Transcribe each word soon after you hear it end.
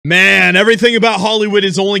Man, everything about Hollywood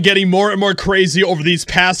is only getting more and more crazy over these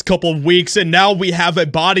past couple of weeks, and now we have a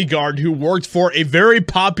bodyguard who worked for a very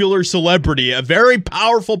popular celebrity, a very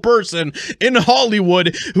powerful person in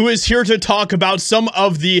Hollywood, who is here to talk about some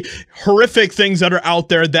of the horrific things that are out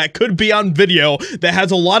there that could be on video that has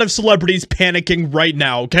a lot of celebrities panicking right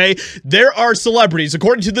now, okay? There are celebrities,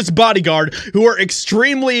 according to this bodyguard, who are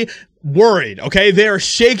extremely worried, okay? They are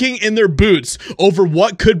shaking in their boots over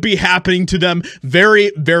what could be happening to them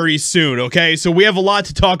very, very soon, okay? So we have a lot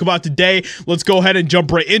to talk about today. Let's go ahead and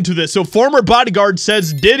jump right into this. So former bodyguard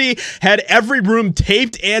says Diddy had every room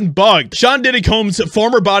taped and bugged. Sean Diddy Combs'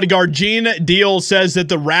 former bodyguard Gene Deal says that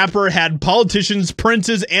the rapper had politicians,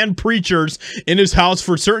 princes, and preachers in his house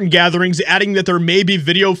for certain gatherings, adding that there may be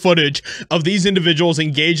video footage of these individuals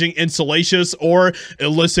engaging in salacious or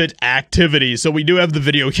illicit activities. So we do have the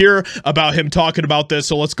video here about him talking about this,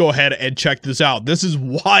 so let's go ahead and check this out. This is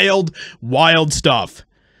wild, wild stuff.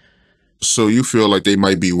 So you feel like they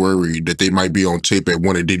might be worried that they might be on tape at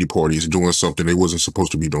one of Diddy parties doing something they wasn't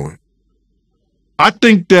supposed to be doing? I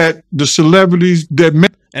think that the celebrities that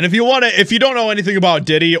and if you don't know anything about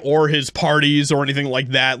Diddy or his parties or anything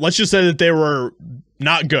like that, let's just say that they were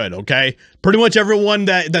not good, okay? Pretty much everyone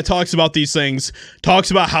that talks about these things talks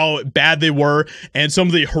about how bad they were and some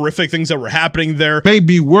of the horrific things that were happening there. may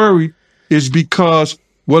be worried is because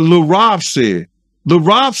what Lil Rob said. Lil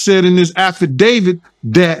Rob said in his affidavit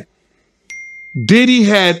that Diddy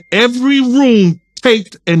had every room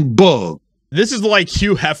taped and bugged. This is like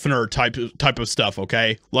Hugh Hefner type of stuff,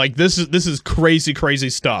 okay? Like this is crazy, crazy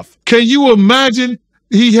stuff. Can you imagine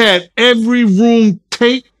he had every room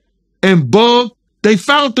taped and bugged? They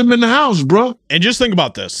found them in the house, bro. And just think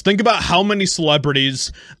about this. Think about how many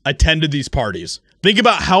celebrities attended these parties. Think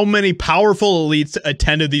about how many powerful elites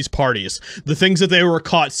attended these parties. The things that they were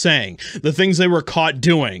caught saying. The things they were caught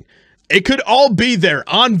doing. It could all be there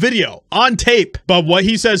on video, on tape. But what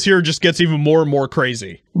he says here just gets even more and more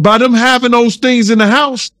crazy. By them having those things in the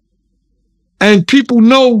house, and people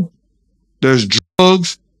know there's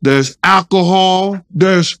drugs, there's alcohol,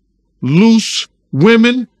 there's loose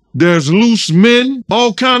women, there's loose men,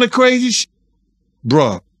 all kind of crazy shit.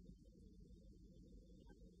 Bruh.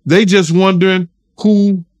 They just wondering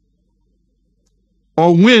who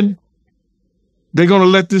or when they're going to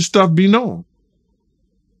let this stuff be known.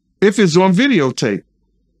 If it's on videotape.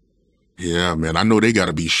 Yeah, man. I know they got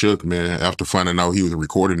to be shook, man, after finding out he was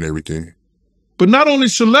recording everything. But not only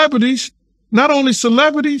celebrities. I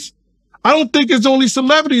don't think it's only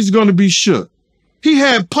celebrities going to be shook. He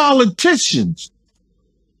had politicians.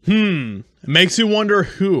 It makes you wonder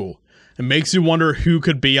who. It makes you wonder who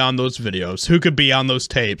could be on those videos, who could be on those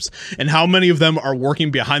tapes, and how many of them are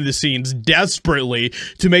working behind the scenes desperately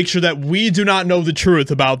to make sure that we do not know the truth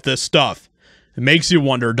about this stuff. It makes you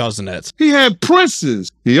wonder, doesn't it? He had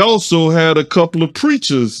princes. He also had a couple of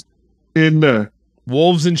preachers in there.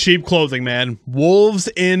 Wolves in sheep clothing, man. Wolves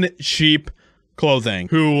in sheep clothing,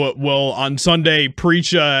 who will on Sunday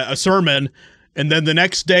preach a sermon, and then the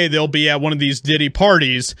next day they'll be at one of these Diddy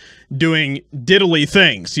parties doing diddly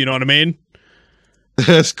things. You know what I mean?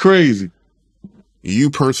 That's crazy. You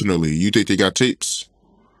personally, you think they got tapes?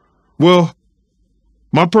 Well,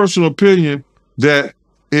 my personal opinion that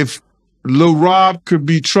if Lil Rob could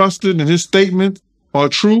be trusted and his statements are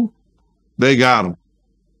true, they got him.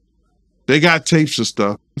 They got tapes and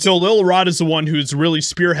stuff. So Lil Rod is the one who's really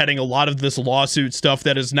spearheading a lot of this lawsuit stuff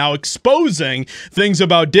that is now exposing things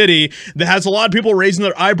about Diddy that has a lot of people raising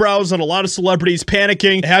their eyebrows and a lot of celebrities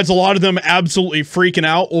panicking. It has a lot of them absolutely freaking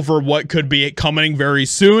out over what could be coming very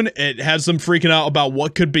soon. It has them freaking out about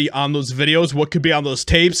what could be on those videos, what could be on those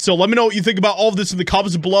tapes. So let me know what you think about all of this in the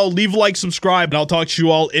comments below. Leave a like, subscribe, and I'll talk to you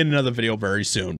all in another video very soon.